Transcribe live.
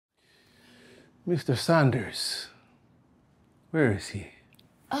Mr. Sanders, where is he?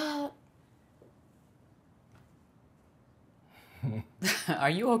 Are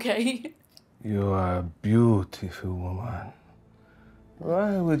you okay? You are a beautiful woman.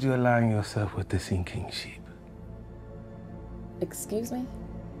 Why would you align yourself with the sinking ship? Excuse me?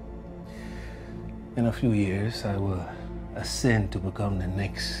 In a few years, I will ascend to become the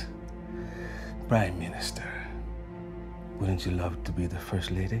next Prime Minister. Wouldn't you love to be the First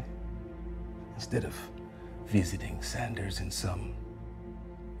Lady? Instead of visiting Sanders in some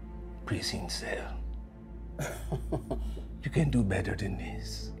prison cell. You can do better than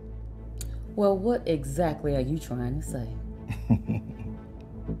this. Well, what exactly are you trying to say?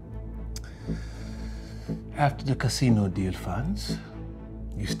 After the casino deal funds,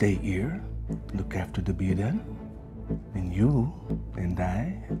 you stay here, look after the building, and you and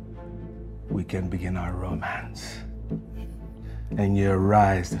I, we can begin our romance. And you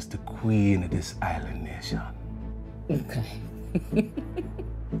rise as the queen of this island nation. Okay.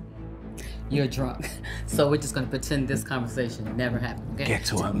 You're drunk, so we're just gonna pretend this conversation never happened, okay? Get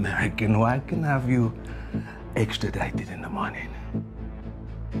to American, I can have you extradited in the morning.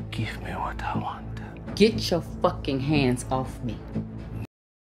 Give me what I want. Get your fucking hands off me.